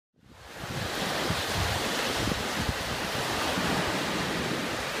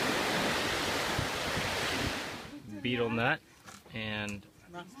betel nut and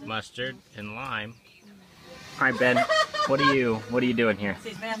mustard and lime. All right, Ben, what are you doing here?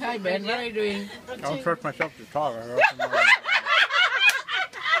 Hi Ben, what are you doing? I don't trust myself to talk.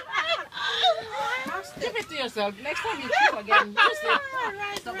 Keep it to yourself. Next time you chew again, use it.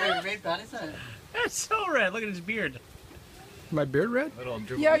 It's not very red, but is it? That's so red. Look at his beard. My beard red? Little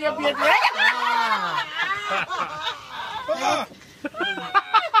Yeah, your beard red?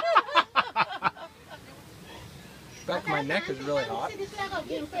 Back of my neck is really hot.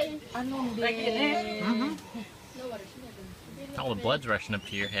 All the blood's rushing up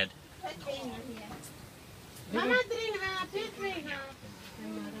to your head.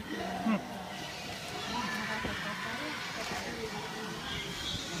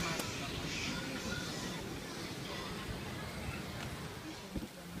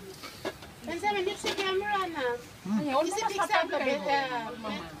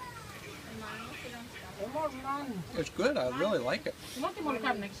 It's good. I really like it. Yeah,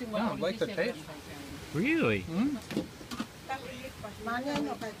 I like the taste. Really?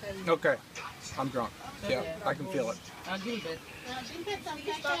 Okay, I'm drunk. Yeah, I can feel it. I'll give it.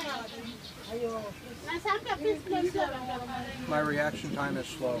 My reaction time is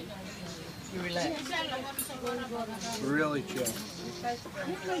slow. You relax. Really chill.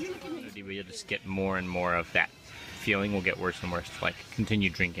 We'll just get more and more of that feeling. Will get worse and worse, like continue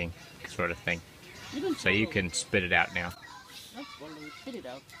drinking sort of thing. So you can spit it out now. Spit it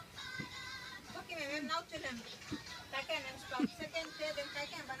out.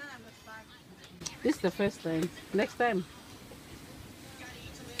 This is the first time. Next time,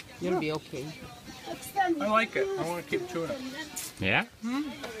 you'll be okay. I like it. I want to keep chewing it. Yeah?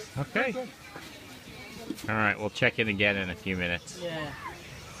 Okay. All right, we'll check in again in a few minutes. Yeah.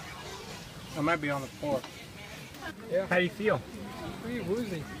 I might be on the floor. Yeah. How do you feel? Pretty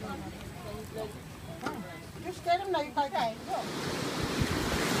woozy.